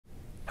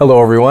Hello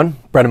everyone,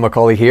 Brendan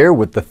McCauley here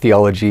with the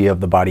Theology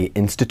of the Body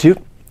Institute.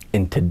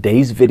 In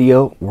today's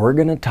video, we're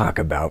going to talk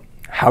about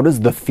how does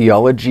the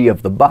theology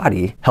of the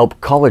body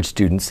help college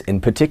students in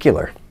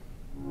particular.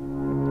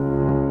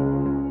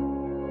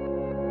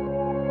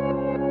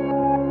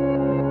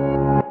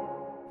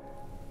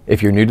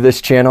 If you're new to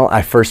this channel,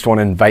 I first want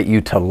to invite you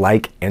to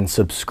like and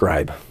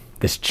subscribe.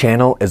 This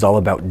channel is all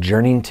about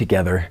journeying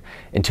together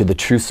into the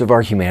truths of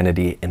our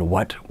humanity and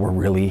what we're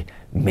really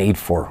made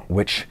for,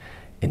 which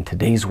in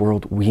today's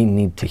world we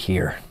need to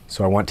hear.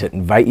 So I want to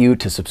invite you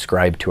to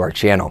subscribe to our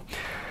channel.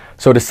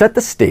 So to set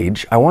the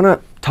stage, I want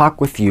to talk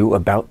with you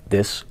about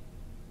this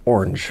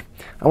orange.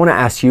 I want to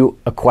ask you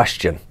a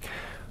question.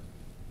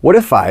 What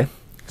if I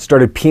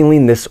started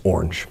peeling this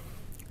orange?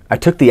 I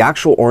took the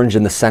actual orange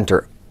in the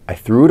center, I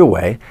threw it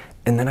away,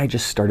 and then I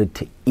just started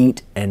to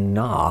eat and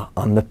gnaw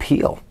on the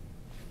peel.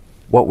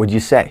 What would you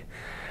say?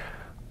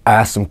 I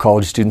asked some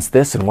college students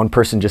this, and one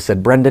person just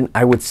said, "Brendan,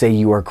 I would say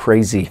you are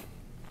crazy."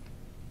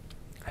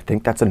 I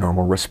think that's a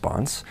normal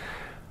response,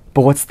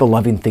 but what's the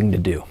loving thing to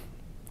do?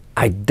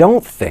 I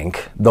don't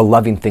think the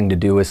loving thing to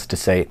do is to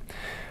say,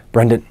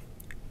 "Brendan,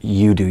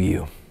 you do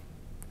you.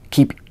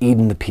 Keep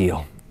eating the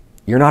peel.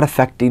 You're not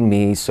affecting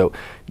me, so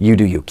you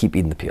do you. Keep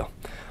eating the peel."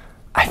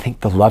 I think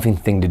the loving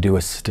thing to do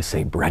is to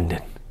say,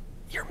 "Brendan,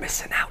 you're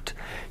missing out.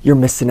 You're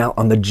missing out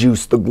on the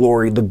juice, the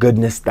glory, the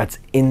goodness that's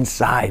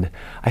inside."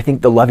 I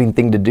think the loving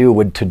thing to do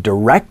would to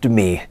direct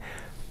me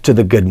to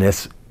the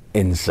goodness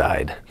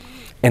inside.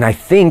 And I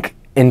think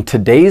in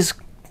today's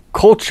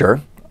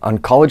culture on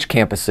college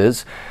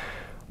campuses,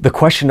 the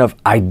question of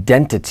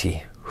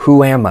identity,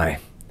 who am I?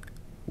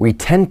 We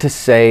tend to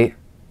say,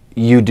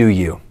 "You do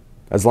you.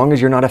 As long as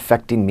you're not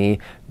affecting me,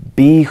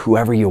 be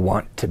whoever you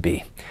want to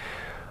be."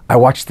 I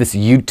watched this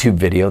YouTube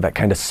video that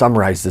kind of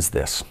summarizes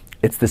this.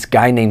 It's this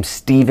guy named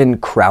Steven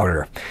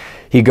Crowder.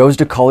 He goes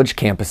to college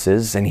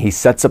campuses and he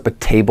sets up a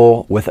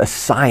table with a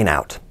sign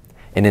out.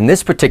 And in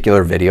this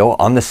particular video,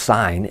 on the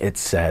sign, it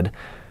said,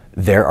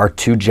 "There are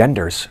two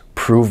genders,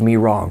 prove me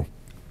wrong."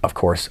 Of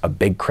course, a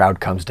big crowd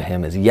comes to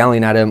him, is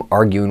yelling at him,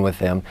 arguing with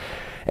him.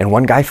 And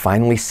one guy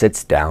finally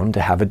sits down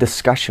to have a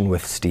discussion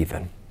with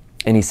Steven.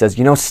 And he says,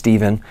 "You know,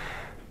 Steven,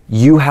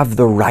 you have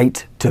the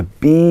right to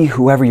be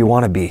whoever you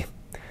want to be."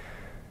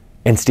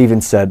 And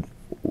Steven said,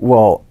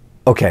 "Well,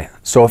 okay,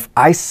 so if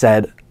I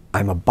said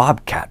I'm a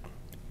bobcat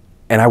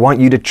and I want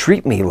you to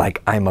treat me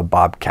like I'm a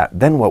bobcat,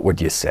 then what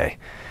would you say?"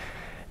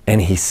 And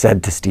he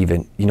said to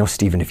Steven, "You know,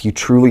 Steven, if you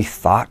truly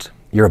thought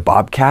you're a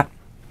bobcat,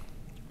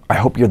 I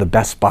hope you're the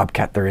best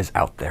bobcat there is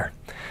out there."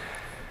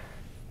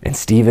 And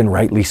Steven,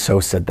 rightly so,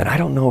 said that I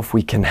don't know if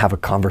we can have a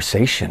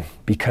conversation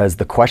because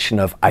the question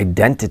of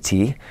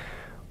identity,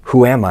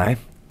 who am I,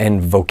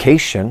 and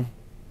vocation,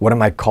 what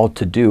am I called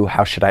to do,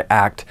 how should I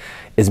act,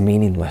 is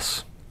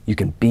meaningless. You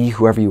can be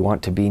whoever you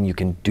want to be and you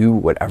can do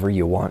whatever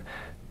you want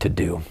to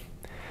do.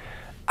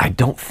 I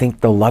don't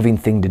think the loving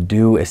thing to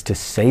do is to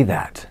say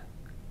that,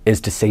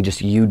 is to say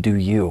just you do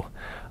you.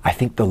 I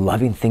think the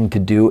loving thing to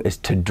do is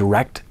to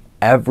direct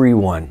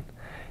everyone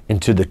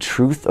into the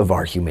truth of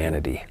our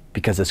humanity,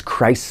 because as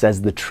Christ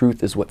says, the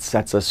truth is what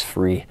sets us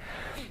free.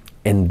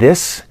 And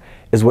this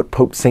is what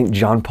Pope St.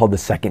 John Paul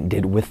II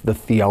did with the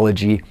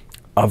theology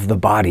of the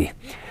body.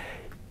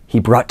 He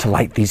brought to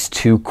light these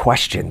two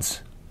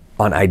questions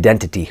on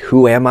identity,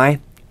 who am I,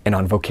 and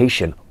on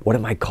vocation, what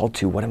am I called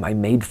to, what am I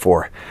made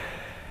for?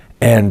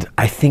 And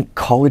I think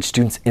college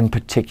students in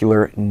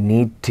particular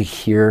need to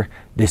hear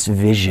this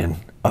vision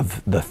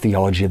of the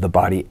theology of the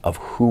body, of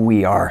who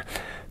we are,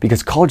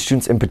 because college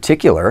students in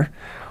particular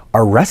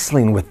are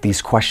wrestling with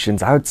these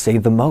questions, I would say,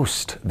 the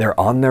most. They're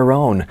on their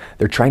own.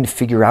 They're trying to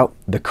figure out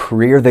the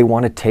career they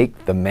want to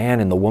take, the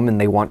man and the woman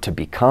they want to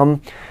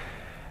become.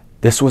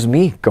 This was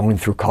me going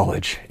through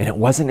college, and it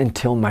wasn't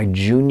until my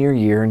junior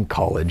year in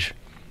college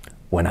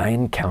when I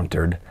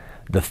encountered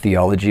the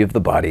theology of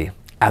the body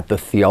at the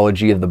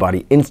Theology of the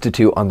Body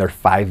Institute on their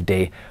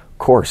 5-day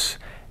course.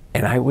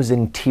 And I was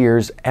in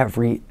tears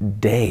every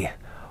day.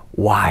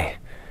 Why?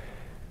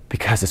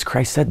 Because as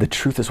Christ said, the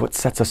truth is what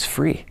sets us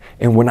free.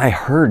 And when I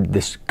heard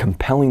this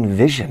compelling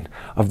vision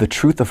of the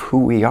truth of who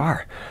we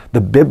are,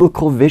 the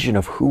biblical vision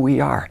of who we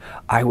are,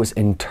 I was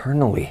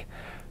internally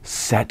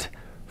set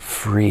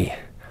free.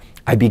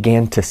 I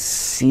began to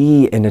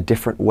see in a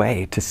different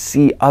way, to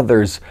see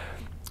others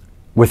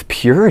with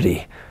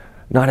purity,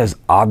 not as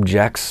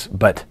objects,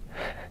 but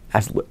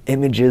as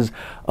images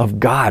of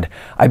God.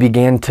 I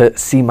began to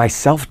see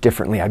myself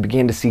differently. I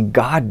began to see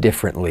God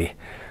differently.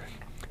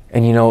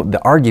 And you know,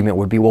 the argument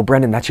would be, "Well,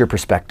 Brendan, that's your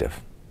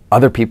perspective.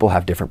 Other people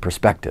have different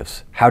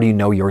perspectives. How do you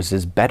know yours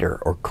is better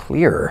or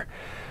clearer?"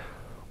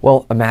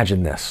 Well,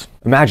 imagine this.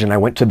 Imagine I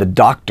went to the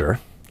doctor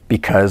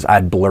because I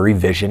had blurry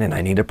vision and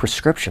I needed a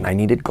prescription. I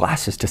needed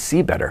glasses to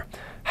see better.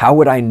 How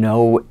would I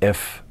know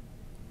if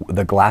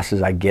the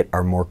glasses I get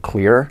are more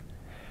clear?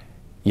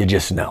 You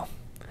just know.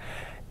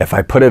 If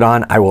I put it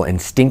on, I will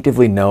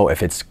instinctively know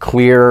if it's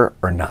clear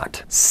or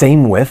not.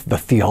 Same with the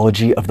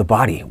theology of the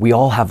body. We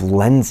all have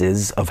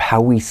lenses of how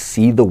we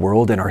see the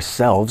world and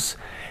ourselves,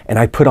 And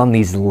I put on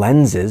these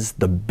lenses,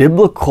 the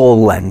biblical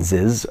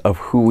lenses of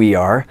who we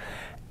are,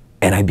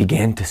 and I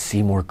began to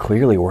see more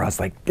clearly where I was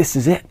like, this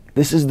is it.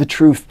 This is the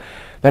truth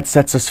that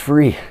sets us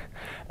free.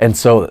 And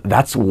so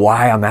that's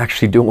why I'm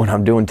actually doing what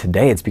I'm doing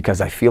today. It's because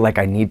I feel like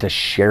I need to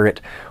share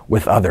it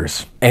with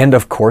others. And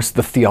of course,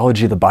 the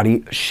theology of the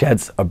body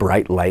sheds a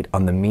bright light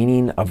on the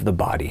meaning of the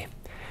body.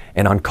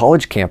 And on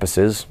college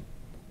campuses,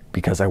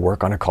 because I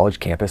work on a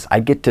college campus, I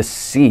get to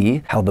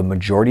see how the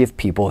majority of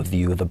people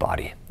view the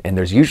body. And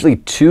there's usually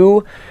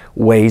two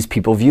ways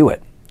people view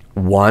it.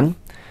 One,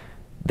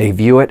 they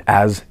view it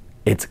as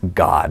it's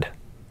God.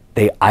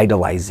 They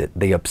idolize it.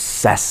 They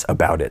obsess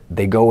about it.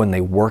 They go and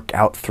they work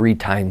out 3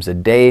 times a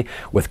day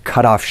with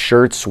cut-off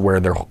shirts where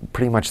they're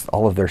pretty much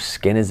all of their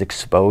skin is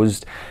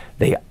exposed.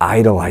 They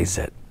idolize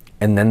it.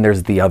 And then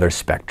there's the other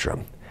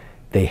spectrum.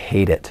 They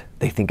hate it.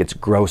 They think it's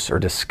gross or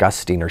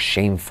disgusting or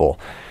shameful.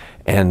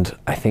 And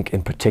I think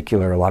in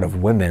particular, a lot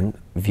of women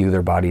view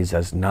their bodies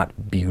as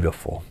not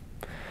beautiful.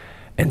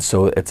 And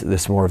so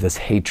it's more of this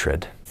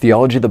hatred.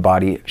 Theology of the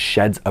body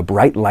sheds a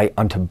bright light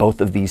onto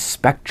both of these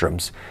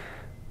spectrums.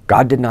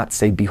 God did not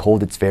say,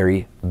 behold, it's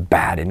very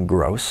bad and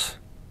gross.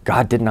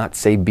 God did not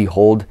say,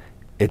 behold,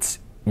 it's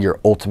your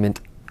ultimate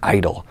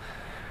idol.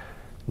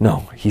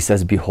 No, he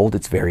says, behold,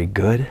 it's very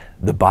good.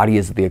 The body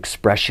is the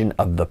expression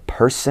of the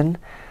person.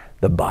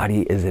 The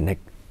body is an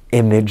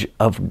image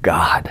of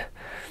God.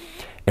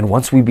 And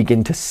once we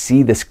begin to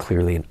see this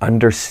clearly and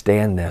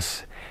understand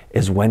this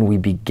is when we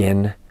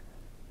begin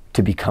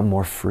to become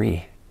more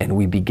free and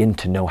we begin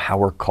to know how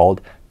we're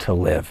called to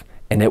live.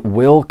 And it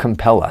will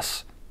compel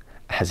us,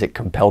 as it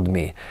compelled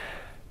me,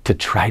 to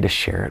try to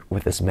share it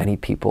with as many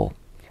people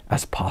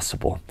as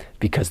possible,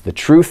 because the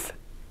truth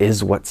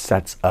is what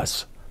sets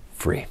us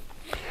free.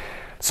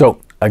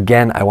 So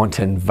again, I want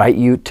to invite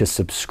you to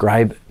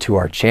subscribe to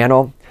our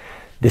channel.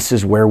 This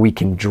is where we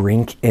can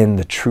drink in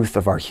the truth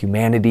of our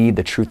humanity,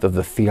 the truth of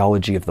the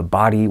theology of the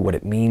body, what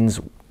it means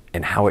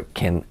and how it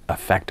can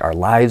affect our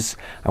lives.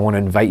 I want to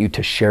invite you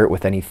to share it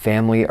with any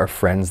family or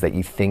friends that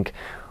you think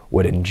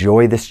would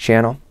enjoy this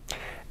channel.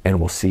 And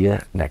we'll see you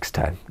next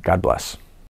time. God bless.